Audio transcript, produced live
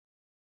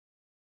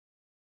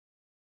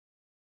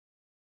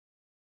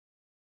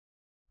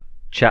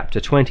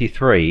chapter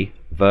 23,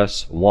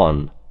 verse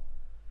 1.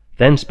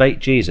 Then spake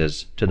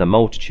Jesus to the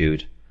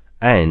multitude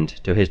and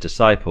to his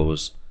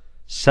disciples,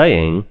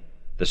 saying,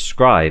 The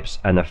scribes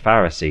and the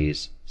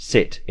Pharisees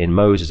sit in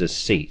Moses'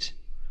 seat.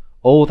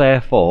 All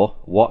therefore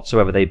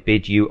whatsoever they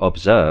bid you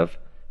observe,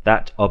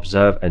 that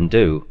observe and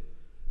do.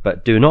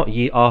 But do not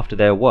ye after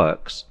their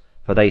works,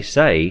 for they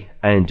say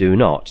and do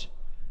not.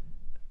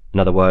 In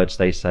other words,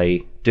 they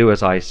say, Do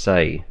as I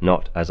say,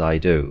 not as I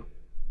do.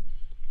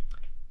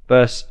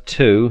 Verse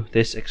 2,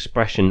 this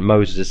expression,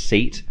 Moses'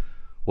 seat,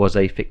 was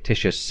a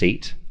fictitious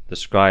seat. The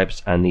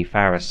scribes and the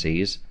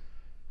Pharisees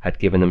had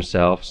given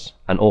themselves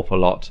an awful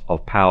lot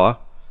of power,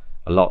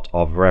 a lot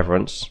of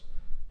reverence.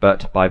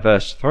 But by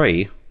verse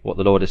 3, what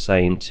the Lord is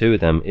saying to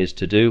them is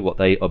to do what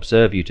they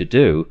observe you to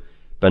do,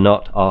 but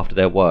not after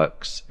their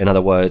works. In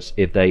other words,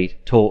 if they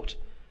taught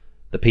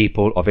the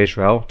people of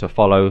Israel to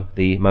follow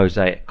the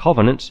Mosaic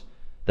covenant,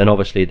 then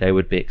obviously they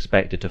would be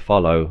expected to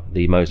follow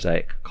the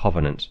Mosaic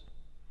covenant.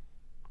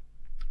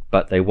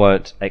 But they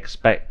weren't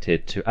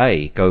expected to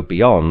A, go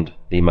beyond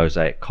the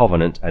Mosaic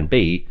covenant, and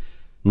B,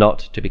 not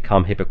to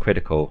become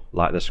hypocritical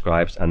like the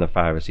scribes and the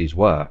Pharisees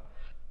were.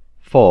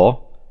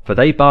 For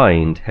they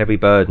bind heavy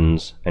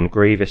burdens and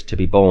grievous to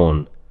be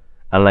borne,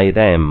 and lay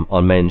them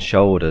on men's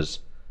shoulders,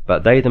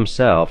 but they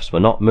themselves will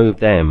not move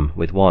them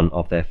with one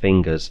of their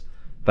fingers,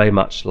 very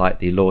much like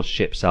the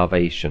Lordship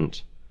Salvation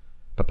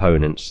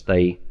proponents.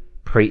 They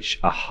preach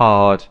a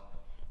hard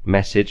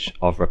message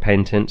of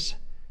repentance,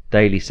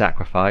 daily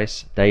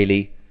sacrifice,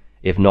 daily,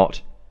 if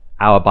not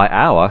hour by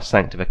hour,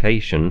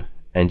 sanctification,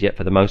 and yet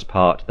for the most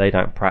part they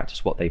don't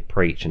practice what they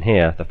preach. And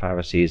here the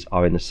Pharisees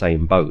are in the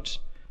same boat.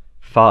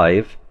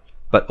 5.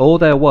 But all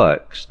their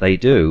works they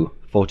do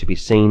for to be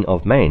seen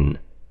of men.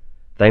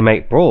 They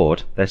make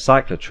broad their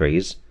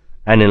cyclotries,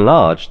 and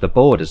enlarge the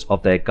borders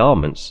of their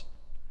garments,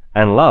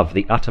 and love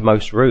the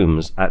uttermost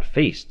rooms at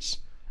feasts,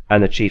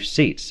 and the chief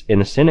seats in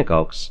the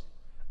synagogues,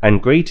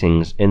 and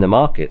greetings in the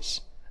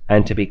markets,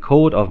 and to be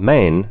called of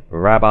men,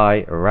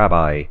 Rabbi,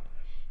 Rabbi.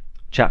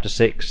 Chapter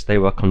 6, they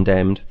were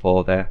condemned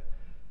for their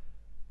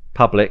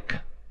public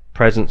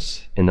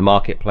presence in the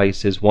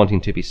marketplaces, wanting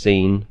to be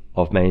seen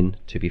of men,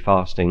 to be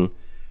fasting,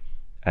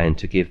 and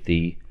to give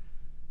the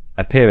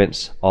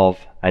appearance of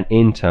an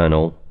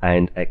internal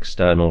and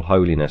external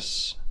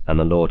holiness, and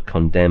the Lord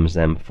condemns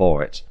them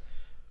for it.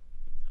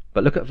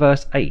 But look at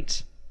verse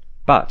 8.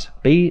 But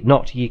be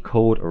not ye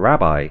called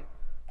Rabbi,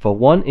 for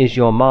one is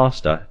your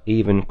master,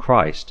 even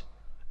Christ,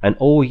 and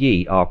all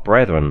ye are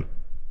brethren.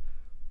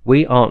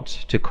 We aren't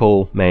to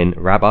call men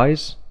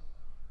rabbis,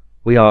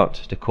 we aren't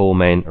to call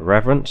men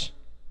reverent,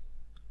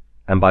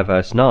 and by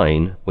verse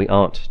 9 we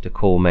aren't to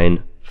call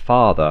men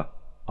father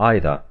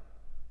either.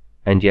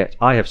 And yet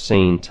I have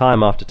seen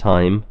time after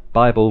time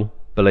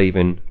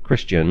Bible-believing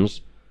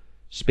Christians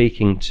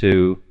speaking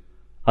to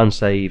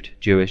unsaved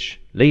Jewish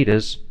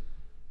leaders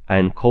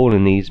and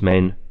calling these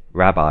men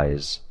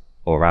rabbis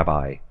or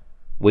rabbi.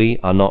 We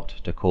are not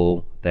to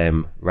call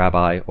them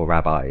rabbi or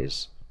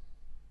rabbis.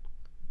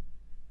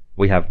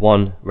 We have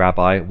one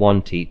rabbi,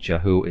 one teacher,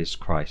 who is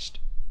Christ.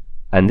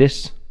 And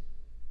this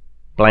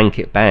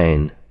blanket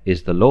ban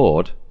is the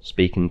Lord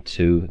speaking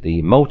to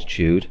the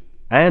multitude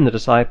and the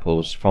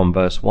disciples from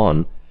verse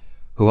 1,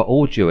 who are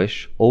all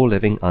Jewish, all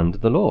living under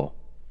the law.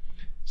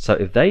 So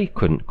if they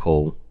couldn't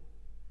call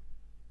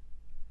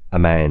a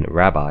man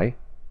rabbi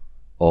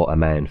or a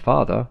man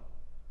father,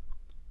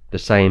 the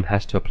same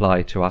has to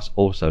apply to us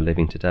also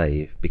living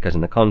today, because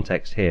in the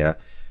context here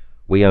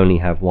we only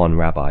have one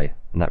rabbi,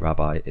 and that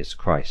rabbi is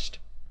Christ.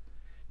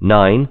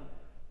 9.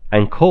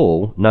 And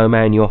call no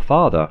man your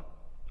father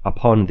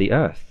upon the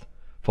earth,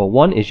 for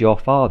one is your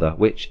Father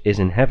which is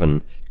in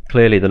heaven.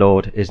 Clearly the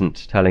Lord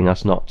isn't telling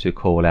us not to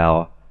call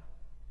our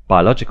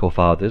biological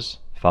fathers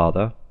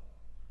Father,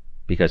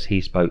 because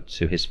he spoke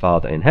to his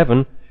Father in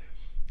heaven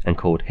and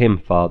called him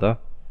Father.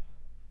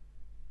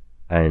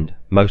 And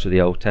most of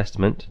the Old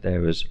Testament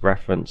there is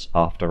reference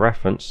after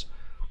reference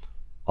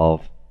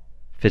of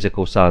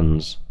physical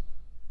sons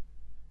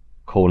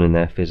calling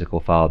their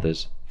physical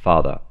fathers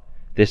Father.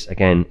 This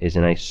again is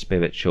in a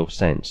spiritual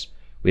sense.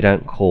 We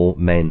don't call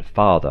men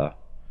Father,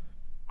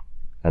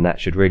 and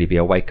that should really be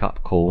a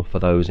wake-up call for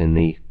those in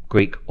the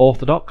Greek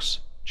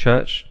Orthodox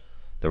Church,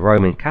 the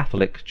Roman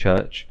Catholic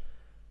Church,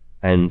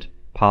 and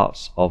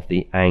parts of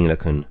the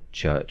Anglican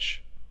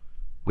Church.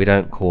 We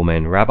don't call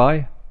men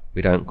rabbi,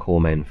 we don't call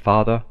men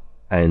father,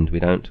 and we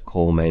don't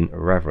call men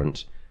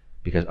reverent,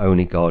 because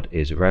only God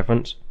is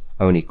reverent,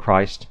 only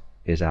Christ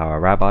is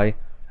our rabbi,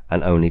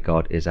 and only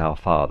God is our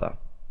Father.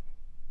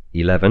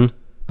 11.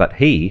 But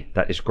he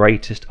that is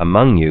greatest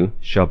among you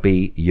shall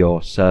be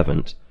your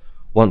servant.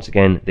 Once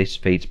again, this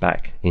feeds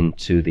back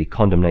into the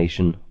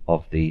condemnation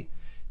of the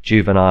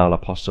juvenile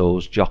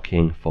apostles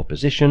jockeying for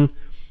position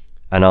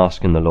and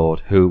asking the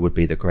Lord who would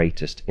be the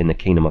greatest in the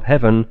kingdom of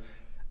heaven.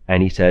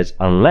 And he says,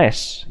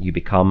 unless you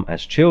become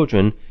as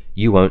children,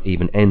 you won't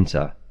even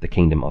enter the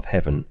kingdom of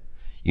heaven.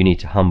 You need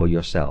to humble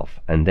yourself,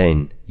 and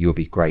then you will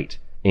be great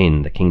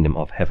in the kingdom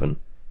of heaven.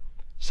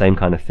 Same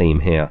kind of theme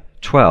here.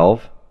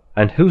 12.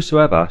 And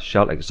whosoever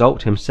shall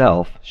exalt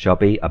himself shall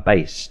be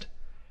abased,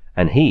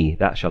 and he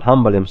that shall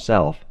humble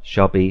himself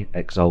shall be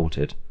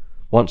exalted.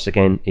 Once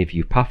again, if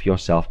you puff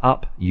yourself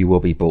up, you will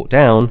be brought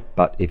down,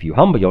 but if you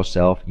humble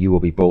yourself, you will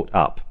be brought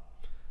up.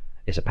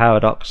 It's a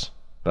paradox,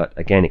 but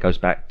again it goes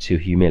back to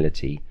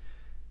humility.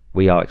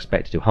 We are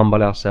expected to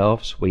humble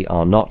ourselves. We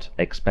are not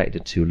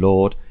expected to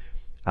lord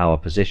our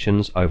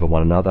positions over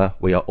one another.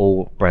 We are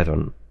all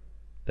brethren.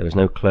 There is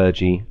no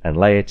clergy and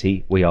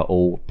laity. We are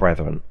all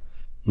brethren.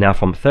 Now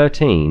from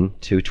 13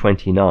 to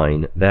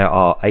 29 there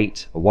are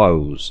 8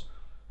 woes,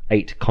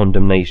 8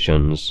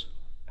 condemnations,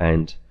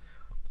 and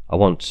I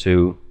want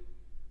to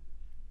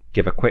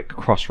give a quick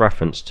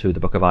cross-reference to the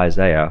book of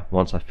Isaiah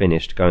once I've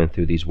finished going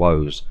through these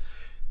woes,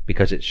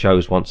 because it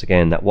shows once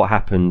again that what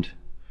happened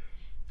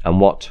and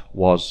what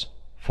was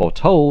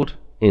foretold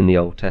in the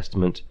Old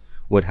Testament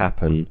would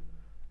happen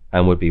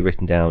and would be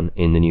written down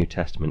in the New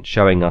Testament,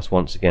 showing us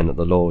once again that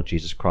the Lord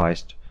Jesus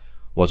Christ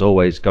was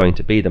always going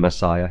to be the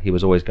Messiah. He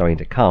was always going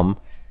to come.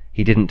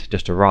 He didn't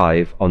just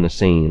arrive on the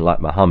scene like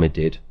Muhammad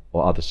did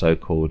or other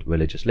so-called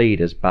religious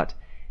leaders, but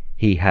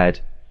he had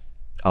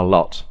a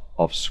lot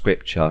of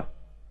scripture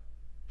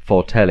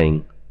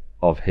foretelling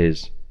of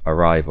his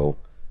arrival,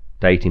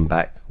 dating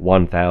back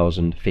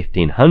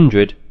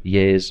 1,500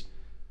 years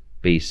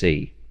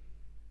BC.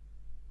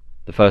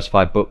 The first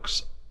 5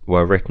 books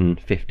were written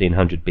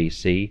 1500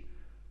 BC.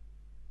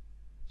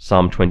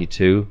 Psalm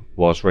 22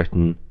 was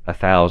written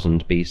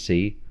 1000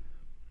 BC.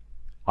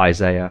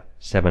 Isaiah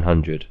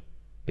 700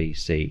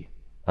 BC.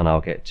 And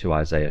I'll get to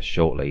Isaiah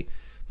shortly.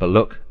 But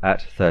look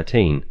at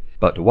 13.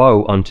 But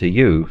woe unto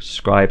you,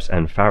 scribes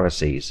and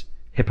Pharisees,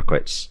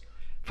 hypocrites!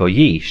 For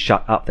ye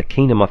shut up the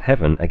kingdom of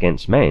heaven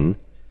against men.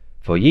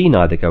 For ye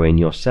neither go in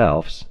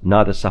yourselves,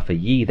 neither suffer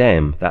ye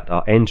them that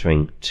are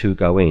entering to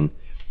go in.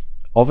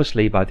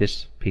 Obviously, by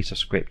this piece of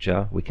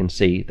scripture, we can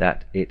see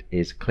that it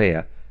is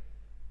clear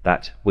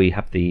that we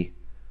have the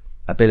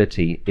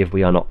ability, if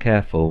we are not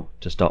careful,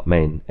 to stop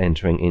men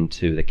entering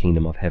into the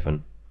kingdom of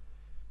heaven.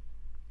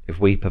 If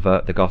we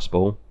pervert the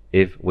gospel,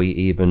 if we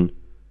even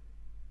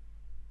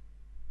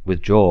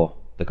withdraw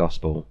the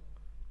gospel,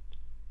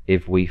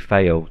 if we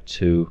fail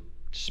to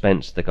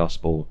dispense the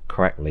gospel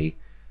correctly,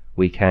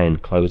 we can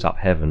close up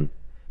heaven,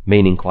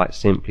 meaning quite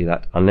simply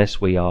that unless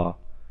we are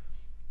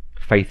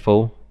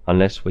faithful,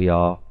 unless we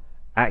are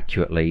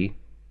accurately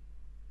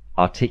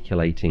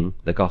articulating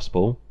the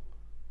gospel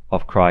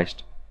of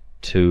Christ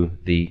to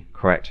the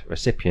correct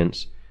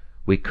recipients,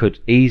 we could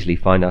easily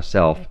find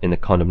ourselves in the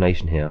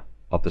condemnation here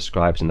of the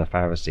scribes and the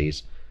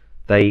Pharisees.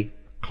 They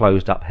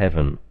closed up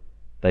heaven.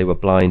 They were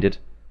blinded.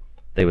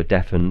 They were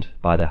deafened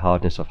by their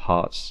hardness of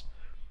hearts,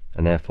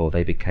 and therefore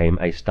they became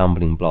a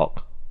stumbling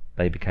block.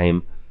 They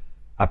became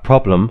a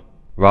problem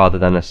rather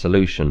than a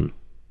solution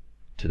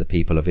to the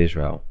people of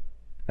Israel.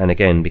 And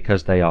again,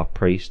 because they are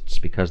priests,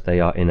 because they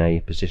are in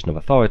a position of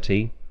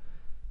authority,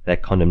 their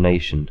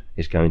condemnation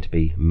is going to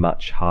be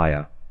much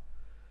higher.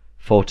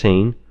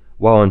 14.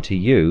 Woe unto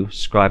you,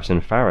 scribes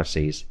and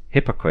Pharisees,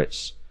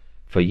 hypocrites!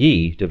 For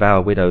ye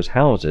devour widows'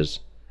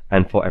 houses,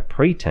 and for a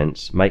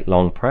pretence make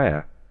long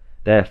prayer.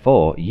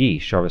 Therefore ye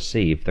shall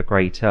receive the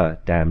greater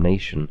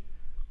damnation.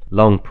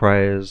 Long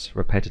prayers,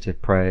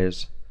 repetitive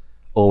prayers,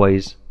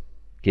 always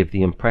give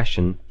the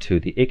impression to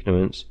the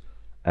ignorant,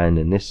 and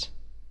in this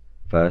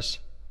verse,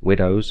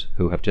 widows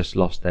who have just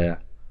lost their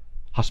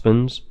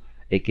husbands,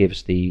 it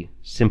gives the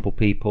simple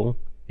people,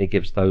 it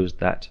gives those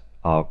that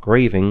are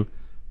grieving,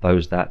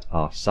 those that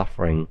are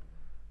suffering,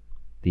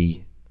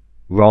 the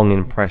wrong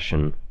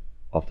impression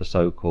of the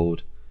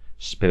so-called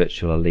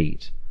spiritual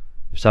elite.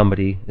 If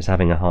somebody is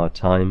having a hard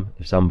time,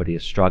 if somebody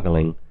is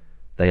struggling,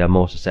 they are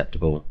more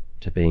susceptible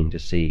to being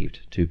deceived,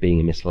 to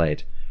being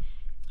misled.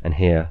 And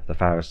here the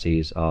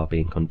Pharisees are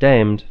being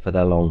condemned for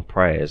their long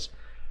prayers,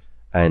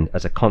 and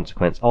as a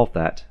consequence of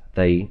that,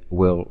 they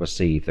will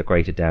receive the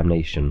greater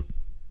damnation.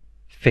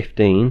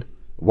 15.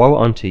 Woe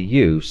unto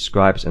you,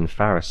 scribes and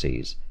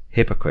Pharisees,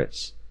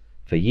 hypocrites!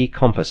 For ye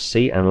compass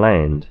sea and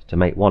land to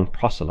make one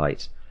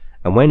proselyte,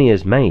 and when he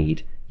is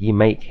made, ye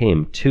make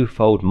him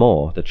twofold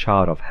more the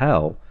child of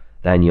hell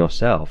than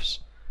yourselves.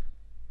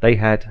 They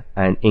had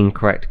an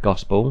incorrect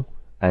gospel,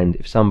 and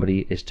if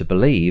somebody is to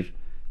believe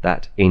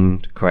that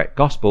incorrect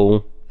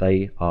gospel,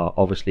 they are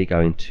obviously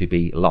going to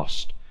be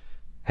lost.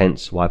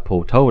 Hence why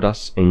Paul told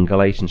us in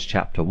Galatians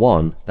chapter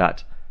 1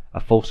 that a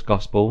false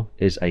gospel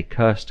is a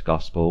cursed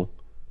gospel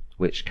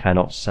which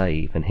cannot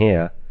save. And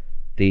here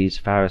these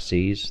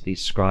Pharisees,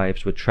 these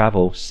scribes, would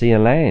travel sea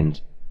and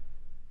land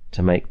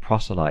to make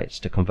proselytes,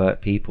 to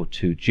convert people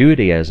to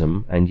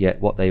Judaism, and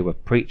yet what they were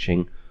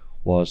preaching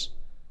was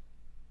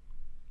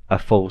a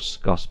false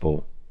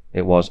gospel.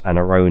 It was an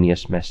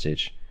erroneous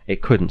message.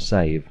 It couldn't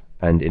save,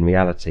 and in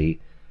reality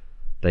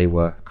they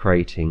were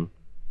creating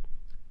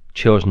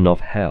children of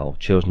hell,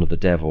 children of the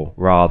devil,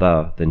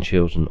 rather than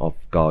children of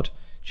God,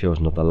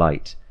 children of the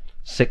light.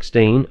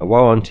 16.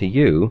 Woe unto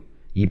you,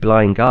 ye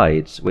blind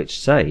guides, which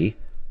say,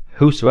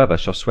 Whosoever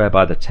shall swear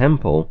by the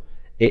temple,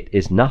 it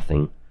is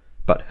nothing,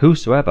 but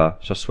whosoever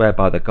shall swear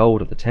by the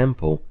gold of the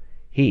temple,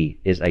 he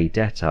is a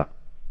debtor.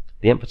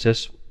 The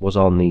emphasis was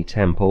on the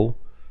temple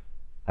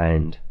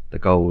and the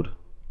gold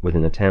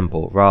within the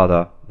temple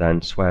rather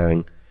than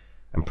swearing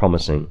and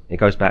promising. It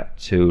goes back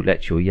to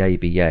let your yea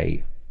be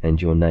yea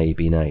and your nay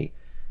be nay.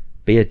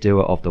 Be a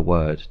doer of the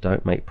word.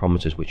 Don't make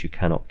promises which you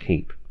cannot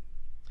keep.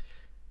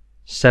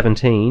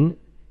 17.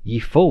 Ye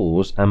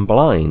fools and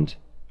blind,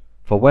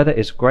 for whether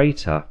is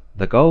greater,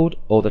 the gold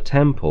or the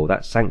temple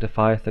that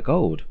sanctifieth the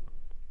gold?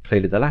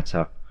 Clearly the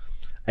latter.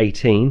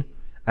 18.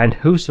 And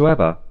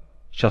whosoever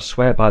shall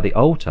swear by the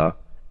altar,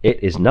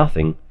 it is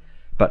nothing,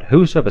 but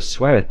whosoever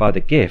sweareth by the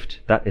gift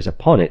that is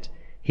upon it,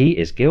 he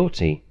is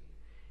guilty.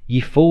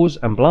 Ye fools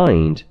and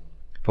blind,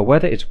 for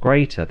whether is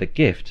greater, the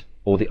gift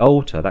or the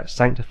altar that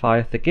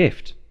sanctifieth the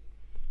gift?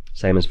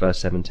 Same as verse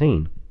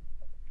 17.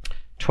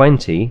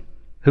 20.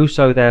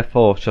 Whoso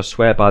therefore shall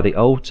swear by the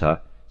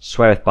altar,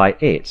 sweareth by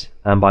it,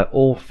 and by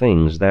all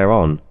things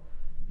thereon.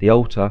 The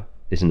altar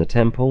is in the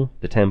temple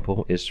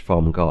is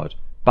from God,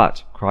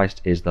 but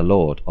Christ is the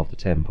Lord of the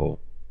temple.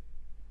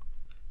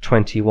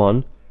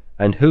 21.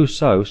 And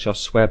whoso shall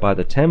swear by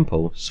the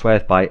temple,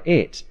 sweareth by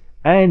it,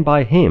 and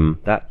by him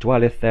that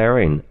dwelleth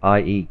therein,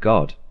 i.e.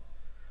 God.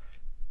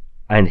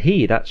 And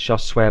he that shall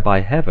swear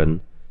by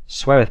heaven,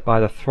 sweareth by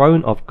the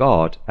throne of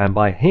God, and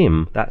by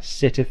him that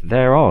sitteth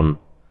thereon.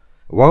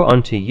 Woe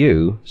unto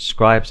you,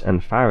 scribes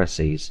and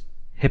Pharisees,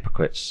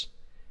 hypocrites!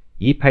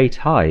 Ye pay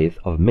tithe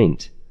of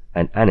mint,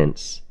 and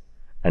anise,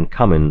 and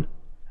cummin,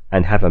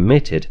 and have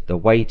omitted the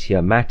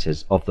weightier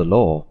matters of the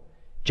law,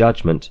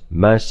 judgment,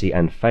 mercy,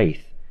 and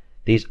faith.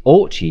 These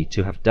ought ye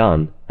to have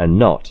done, and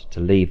not to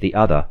leave the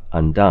other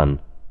undone.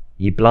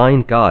 Ye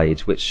blind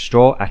guides, which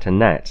straw at a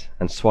gnat,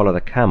 and swallow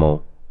the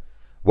camel.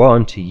 Woe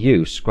unto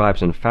you,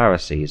 scribes and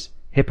Pharisees,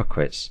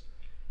 hypocrites!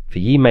 For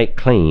ye make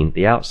clean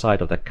the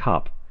outside of the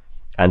cup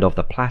and of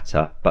the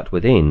platter, but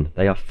within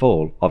they are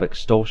full of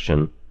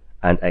extortion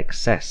and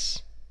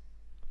excess.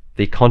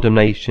 The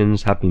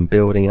condemnations have been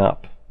building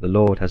up. The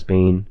Lord has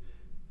been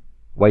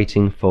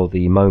waiting for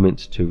the moment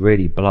to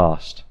really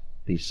blast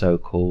these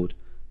so-called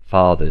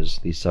fathers,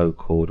 these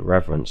so-called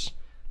reverends,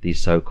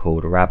 these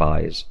so-called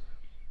rabbis,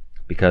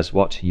 because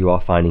what you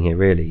are finding here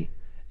really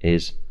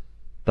is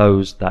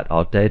those that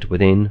are dead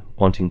within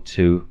wanting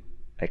to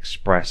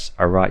express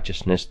a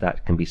righteousness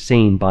that can be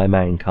seen by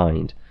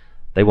mankind.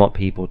 They want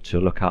people to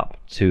look up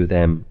to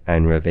them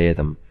and revere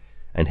them.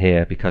 And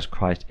here, because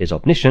Christ is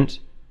omniscient,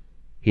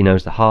 he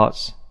knows the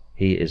hearts,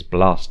 he is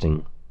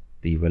blasting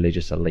the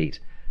religious elite.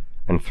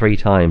 And 3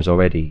 times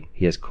already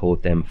he has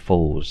called them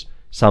fools.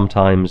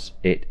 Sometimes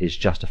it is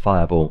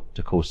justifiable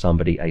to call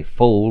somebody a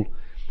fool.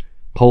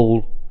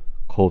 Paul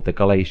called the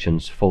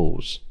Galatians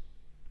fools.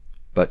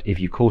 But if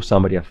you call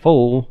somebody a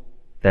fool,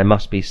 there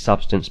must be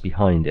substance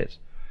behind it.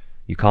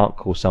 You can't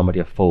call somebody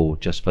a fool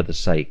just for the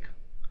sake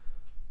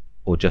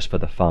or just for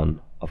the fun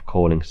of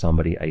calling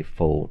somebody a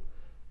fool.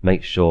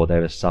 Make sure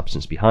there is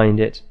substance behind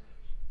it,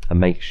 and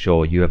make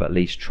sure you have at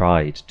least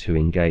tried to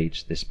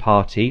engage this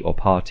party or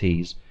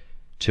parties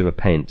to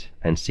repent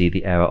and see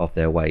the error of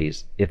their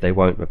ways. If they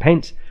won't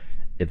repent,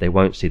 if they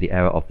won't see the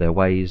error of their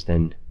ways,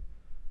 then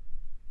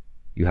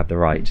you have the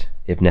right,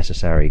 if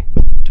necessary,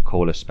 to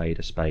call a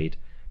spade,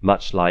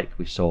 much like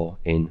we saw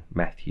in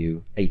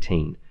Matthew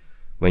 18.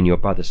 When your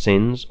brother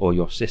sins or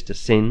your sister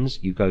sins,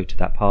 you go to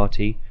that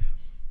party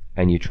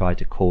and you try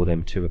to call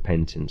them to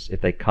repentance. If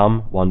they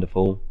come,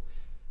 wonderful,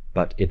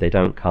 but if they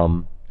don't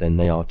come, then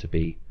they are to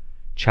be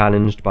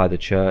challenged by the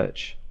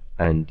church,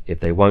 and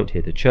if they won't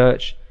hear the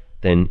church,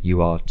 then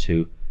you are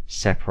to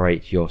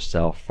separate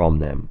yourself from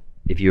them.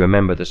 If you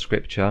remember the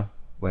scripture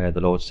where the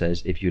Lord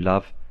says, if you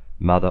love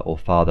mother or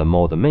father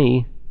more than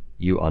me,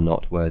 you are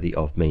not worthy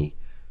of me.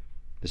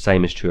 The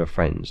same is true of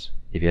friends.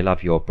 If you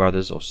love your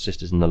brothers or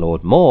sisters in the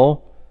Lord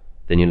more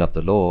than you love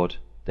the Lord,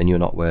 then you're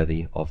not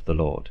worthy of the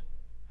Lord.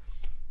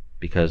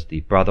 Because the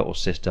brother or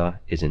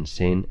sister is in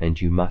sin, and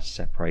you must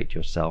separate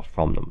yourself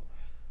from them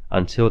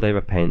until they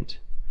repent,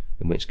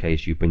 in which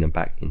case you bring them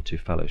back into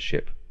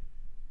fellowship.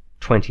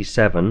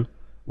 27.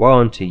 Woe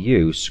unto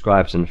you,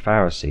 scribes and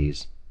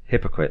Pharisees,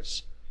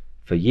 hypocrites!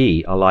 For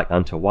ye are like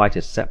unto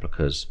whited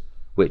sepulchres,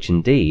 which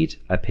indeed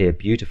appear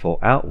beautiful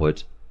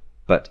outward,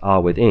 but are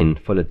within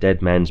full of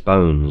dead men's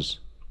bones,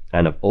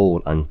 and of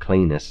all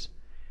uncleanness.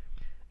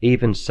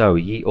 Even so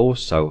ye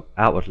also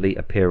outwardly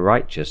appear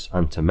righteous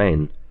unto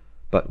men,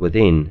 but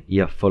within ye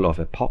are full of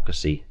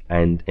hypocrisy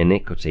and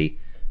iniquity.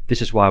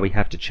 This is why we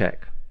have to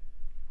check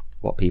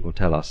what people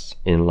tell us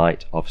in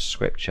light of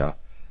Scripture.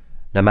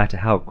 No matter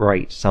how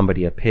great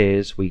somebody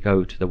appears, we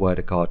go to the Word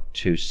of God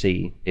to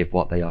see if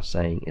what they are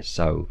saying is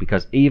so,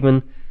 because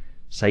even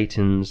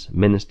Satan's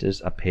ministers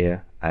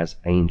appear as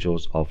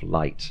angels of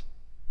light.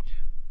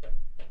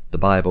 The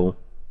Bible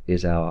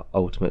is our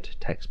ultimate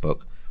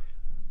textbook.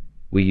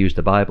 We use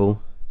the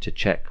Bible to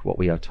check what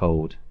we are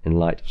told in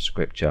light of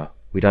Scripture.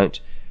 We don't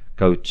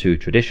go to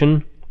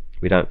tradition,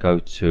 we don't go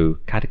to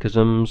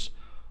catechisms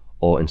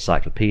or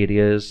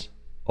encyclopedias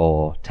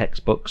or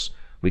textbooks.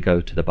 We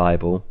go to the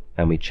Bible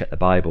and we check the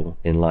Bible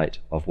in light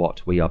of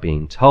what we are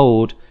being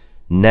told,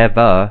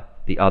 never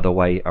the other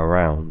way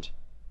around.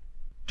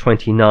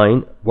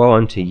 29. Woe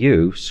unto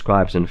you,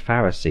 scribes and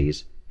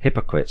Pharisees,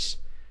 hypocrites,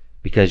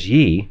 because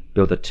ye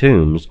build the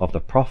tombs of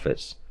the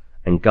prophets,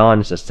 and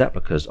garnish the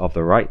sepulchres of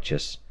the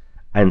righteous,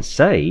 and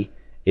say,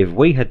 If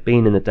we had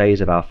been in the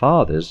days of our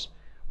fathers,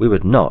 we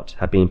would not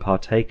have been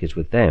partakers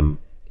with them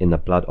in the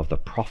blood of the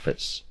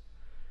prophets.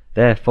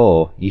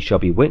 Therefore ye shall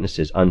be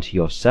witnesses unto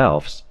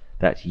yourselves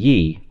that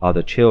ye are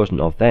the children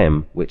of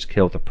them which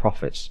killed the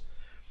prophets.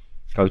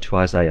 Go to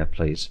Isaiah,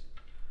 please.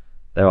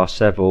 There are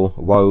several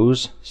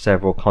woes,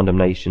 several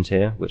condemnations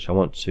here, which I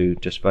want to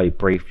just very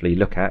briefly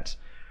look at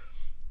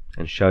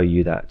and show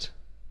you that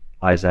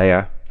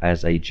Isaiah,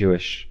 as a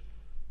Jewish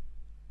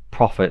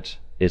prophet,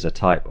 is a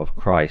type of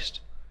Christ.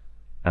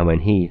 And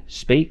when he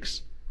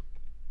speaks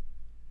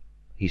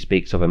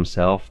of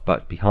himself,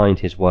 but behind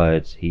his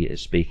words he is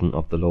speaking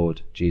of the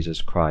Lord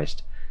Jesus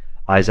Christ.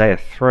 Isaiah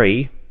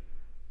 3,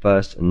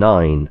 verse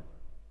 9.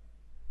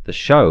 The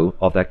show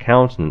of their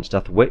countenance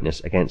doth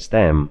witness against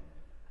them,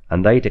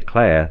 and they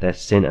declare their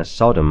sin as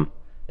Sodom,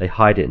 they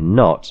hide it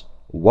not.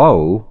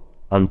 Woe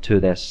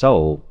unto their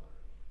soul,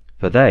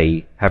 for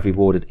they have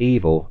rewarded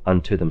evil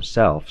unto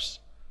themselves.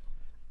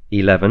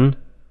 11.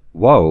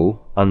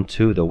 Woe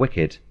unto the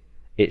wicked,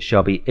 it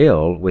shall be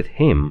ill with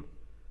him,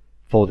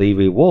 for the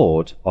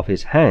reward of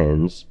his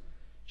hands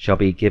shall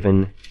be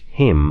given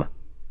him.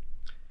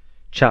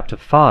 Chapter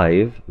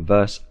 5,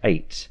 verse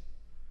 8.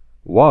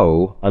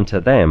 Woe unto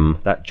them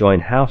that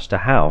join house to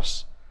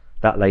house,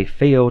 that lay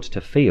field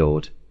to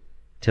field,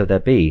 till there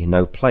be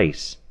no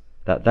place,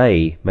 that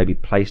they may be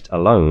placed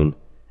alone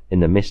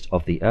in the midst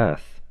of the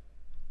earth.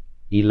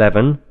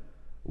 11.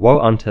 Woe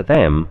unto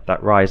them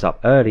that rise up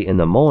early in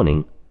the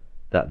morning,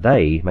 that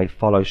they may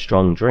follow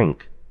strong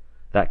drink,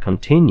 that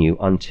continue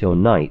until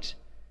night,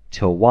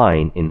 till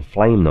wine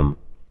inflame them.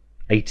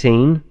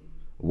 18.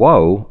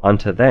 Woe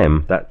unto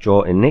them that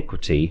draw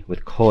iniquity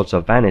with cords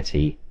of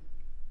vanity,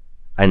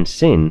 and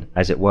sin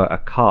as it were a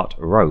cart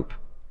rope.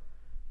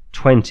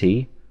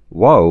 20.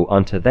 Woe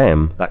unto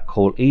them that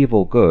call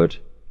evil good,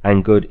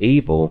 and good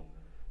evil,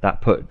 that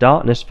put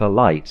darkness for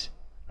light,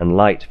 and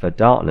light for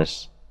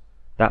darkness,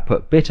 that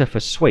put bitter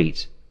for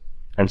sweet,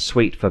 and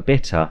sweet for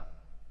bitter.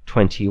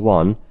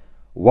 21.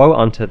 Woe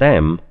unto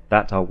them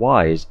that are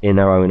wise in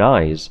their own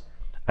eyes,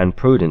 and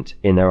prudent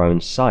in their own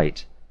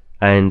sight.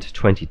 And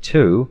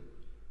 22.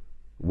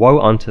 Woe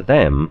unto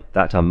them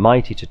that are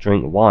mighty to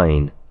drink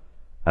wine,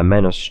 and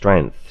men of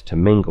strength to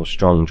mingle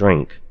strong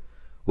drink,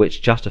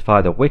 which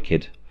justify the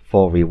wicked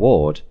for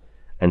reward,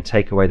 and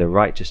take away the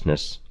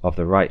righteousness of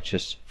the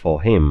righteous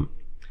for him.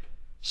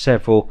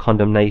 Several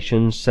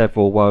condemnations,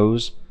 several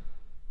woes,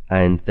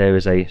 and there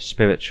is a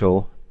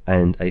spiritual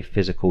and a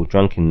physical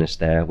drunkenness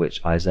there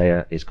which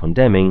Isaiah is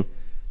condemning,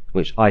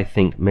 which I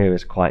think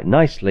mirrors quite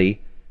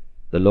nicely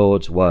the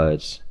Lord's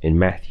words in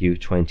Matthew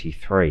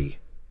 23.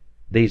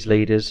 These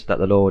leaders that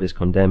the Lord is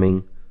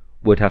condemning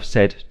would have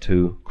said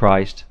to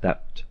Christ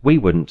that we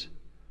wouldn't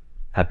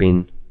have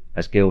been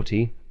as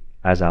guilty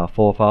as our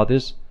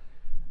forefathers,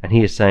 and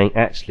he is saying,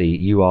 actually,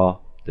 you are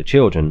the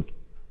children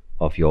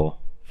of your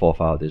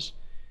forefathers.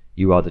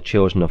 You are the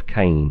children of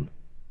Cain,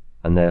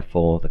 and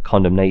therefore the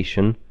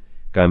condemnation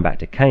going back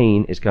to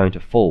Cain is going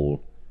to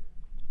fall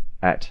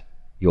at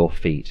your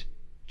feet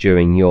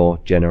during your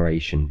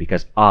generation,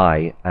 because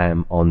I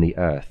am on the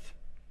earth.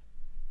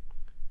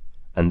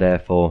 And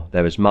therefore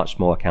there is much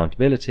more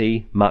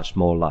accountability, much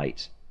more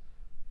light.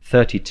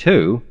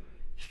 32.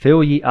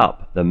 Fill ye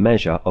up the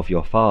measure of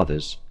your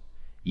fathers.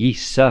 Ye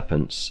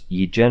serpents,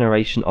 ye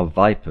generation of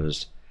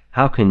vipers,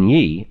 how can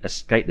ye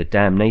escape the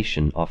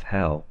damnation of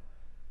hell?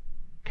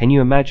 Can you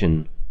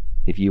imagine,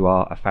 if you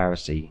are a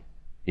Pharisee,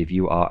 if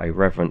you are a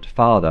reverent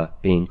father,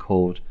 being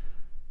called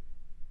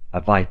a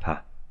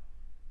viper,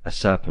 a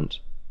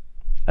serpent,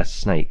 a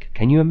snake?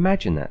 Can you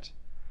imagine that?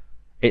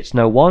 It's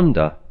no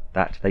wonder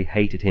that they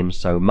hated him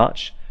so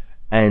much,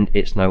 and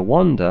it's no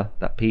wonder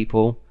that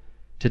people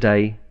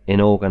today in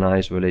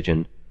organized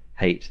religion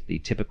hate the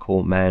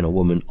typical man or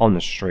woman on the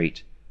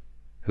street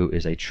who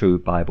is a true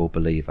Bible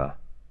believer.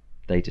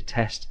 They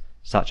detest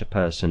such a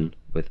person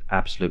with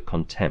absolute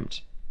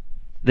contempt.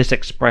 This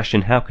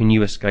expression, how can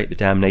you escape the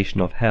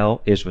damnation of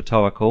hell, is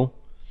rhetorical,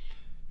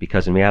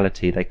 because in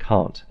reality they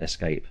can't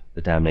escape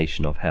the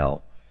damnation of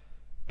hell.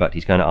 But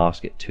he's going to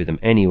ask it to them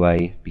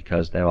anyway,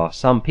 because there are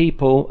some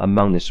people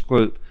among this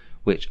group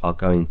which are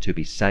going to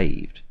be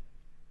saved.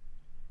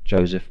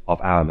 Joseph of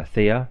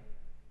Arimathea,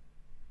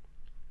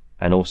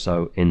 and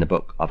also in the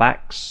book of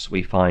Acts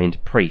we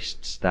find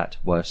priests that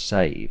were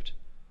saved.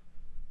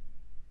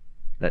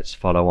 Let's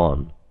follow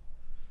on.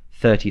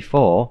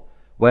 34.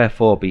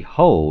 Wherefore,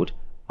 behold,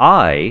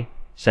 I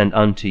send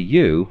unto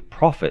you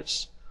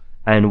prophets,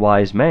 and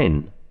wise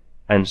men,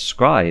 and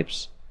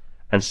scribes,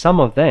 and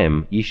some of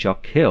them ye shall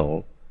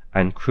kill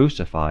and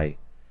crucify,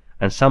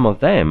 and some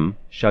of them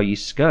shall ye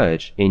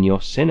scourge in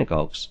your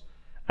synagogues,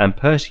 and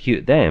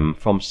persecute them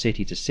from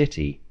city to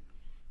city,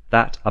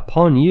 that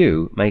upon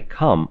you may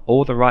come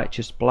all the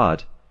righteous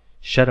blood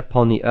shed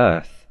upon the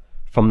earth,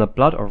 from the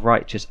blood of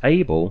righteous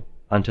Abel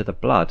unto the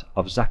blood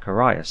of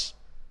Zacharias,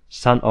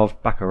 son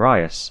of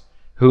Barachias,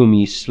 whom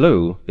ye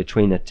slew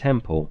between the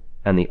temple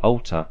and the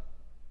altar.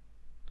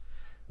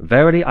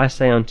 Verily I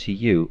say unto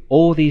you,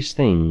 all these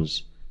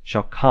things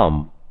shall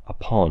come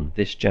upon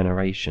this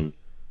generation,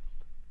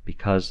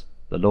 because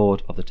the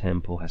Lord of the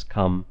temple has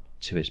come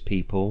to his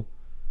people.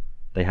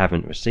 They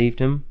haven't received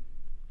him,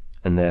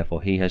 and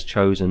therefore he has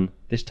chosen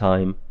this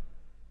time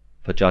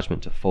for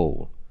judgment to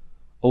fall.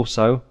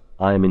 Also,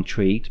 I am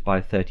intrigued by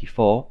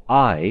 34.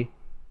 I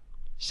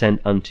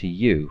send unto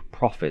you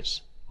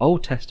prophets.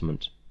 Old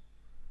Testament.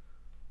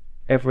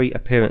 Every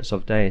appearance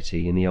of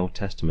deity in the Old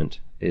Testament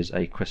is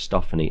a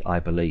Christophany,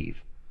 I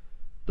believe.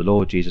 The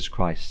Lord Jesus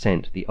Christ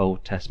sent the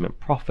Old Testament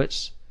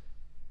prophets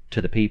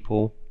to the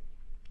people,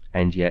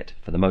 and yet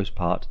for the most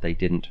part they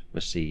didn't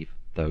receive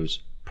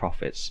those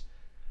prophets.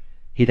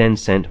 He then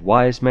sent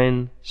wise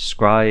men,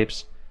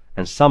 scribes,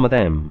 and some of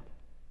them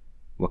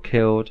were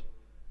killed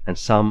and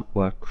some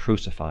were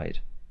crucified.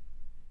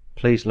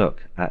 Please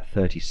look at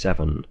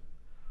 37.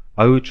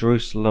 O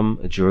Jerusalem,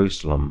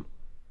 Jerusalem,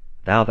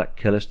 thou that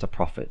killest the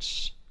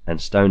prophets, and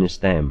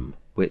stonest them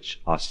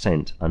which are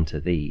sent unto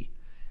thee,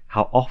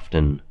 how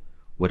often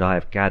would I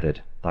have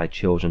gathered thy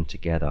children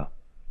together,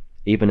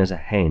 even as a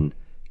hen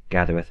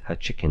gathereth her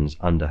chickens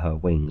under her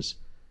wings,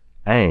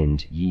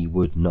 and ye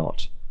would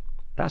not.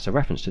 That's a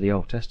reference to the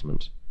Old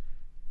Testament.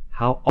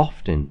 How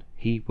often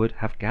he would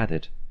have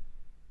gathered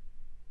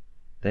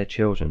their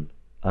children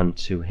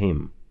unto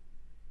him.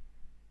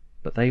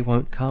 But they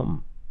won't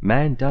come.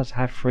 Man does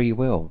have free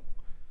will,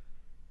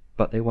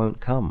 but they won't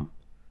come.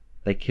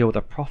 They kill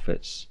the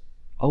prophets.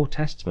 Old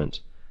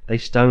Testament. They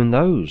stone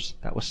those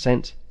that were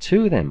sent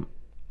to them.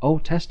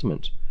 Old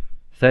Testament.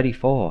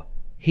 34.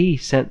 He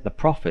sent the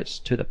prophets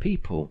to the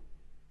people.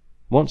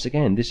 Once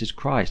again, this is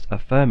Christ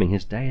affirming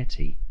his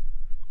deity.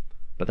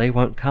 But they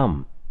won't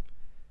come.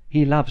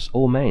 He loves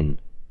all men,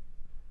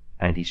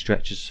 and he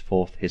stretches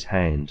forth his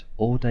hand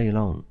all day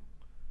long.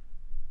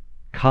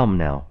 Come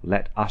now,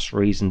 let us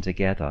reason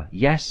together.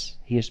 Yes,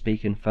 he is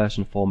speaking first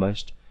and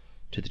foremost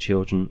to the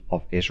children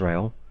of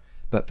Israel,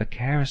 but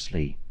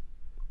vicariously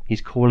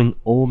he's calling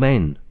all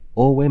men,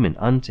 all women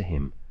unto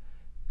him.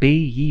 Be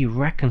ye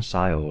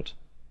reconciled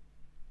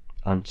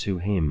unto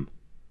him.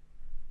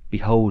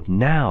 Behold,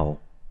 now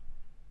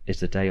is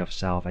the day of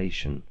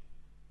salvation.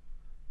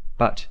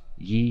 But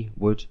ye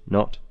would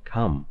not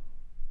come.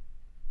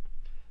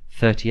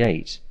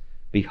 38.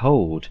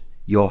 Behold,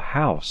 your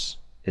house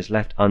is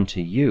left unto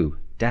you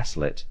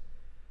desolate.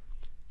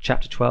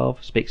 Chapter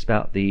 12 speaks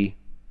about the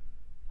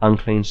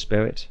unclean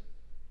spirit.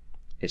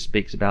 It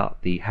speaks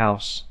about the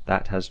house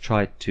that has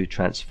tried to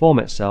transform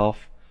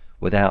itself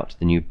without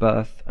the new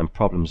birth, and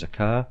problems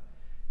occur.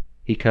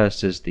 He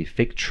curses the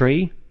fig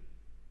tree,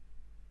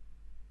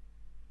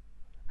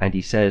 and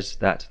he says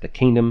that the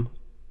kingdom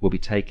will be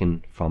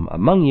taken from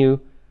among you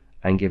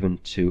and given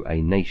to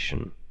a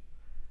nation.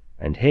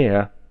 And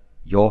here,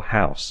 your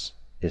house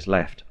is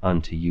left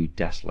unto you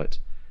desolate.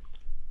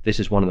 This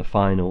is one of the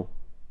final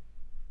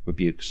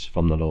rebukes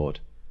from the Lord.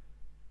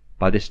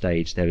 By this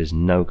stage there is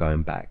no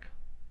going back.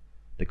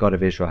 The God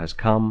of Israel has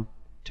come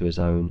to his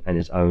own, and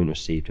his own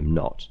received him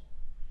not.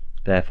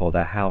 Therefore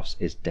their house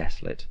is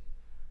desolate.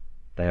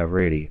 They are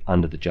really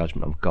under the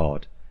judgment of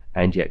God,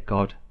 and yet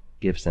God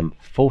gives them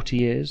 40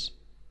 years,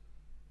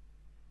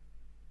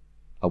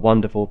 a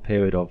wonderful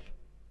period of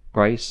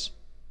grace,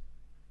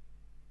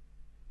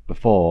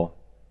 before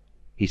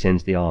he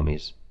sends the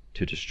armies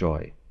to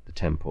destroy the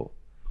temple.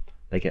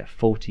 They get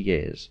 40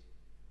 years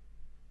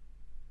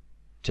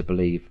to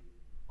believe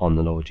on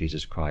the Lord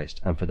Jesus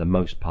Christ, and for the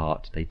most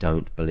part they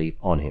don't believe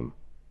on him.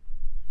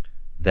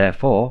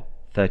 Therefore,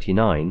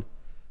 39,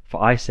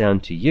 for I say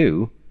unto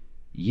you,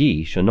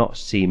 ye shall not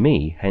see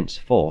me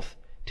henceforth,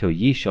 till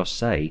ye shall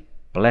say,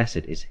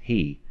 Blessed is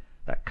he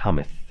that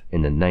cometh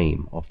in the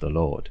name of the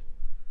Lord.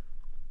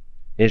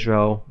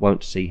 Israel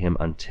won't see him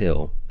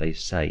until they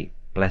say,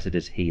 Blessed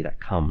is he that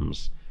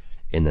comes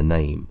in the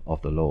name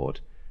of the Lord,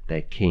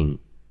 their king,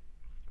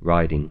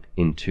 riding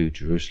into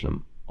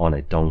Jerusalem on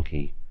a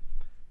donkey.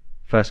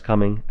 First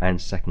coming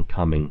and second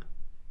coming,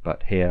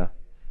 but here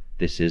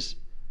this is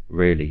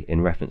really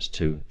in reference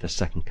to the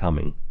second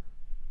coming.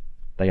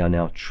 They are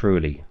now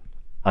truly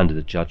under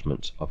the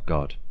judgment of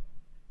God.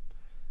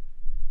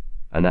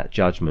 And that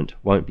judgment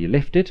won't be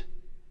lifted,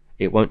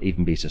 it won't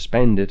even be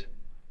suspended,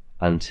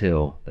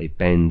 until they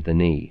bend the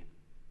knee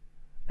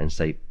and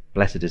say,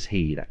 Blessed is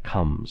he that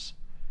comes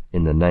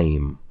in the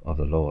name of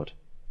the Lord.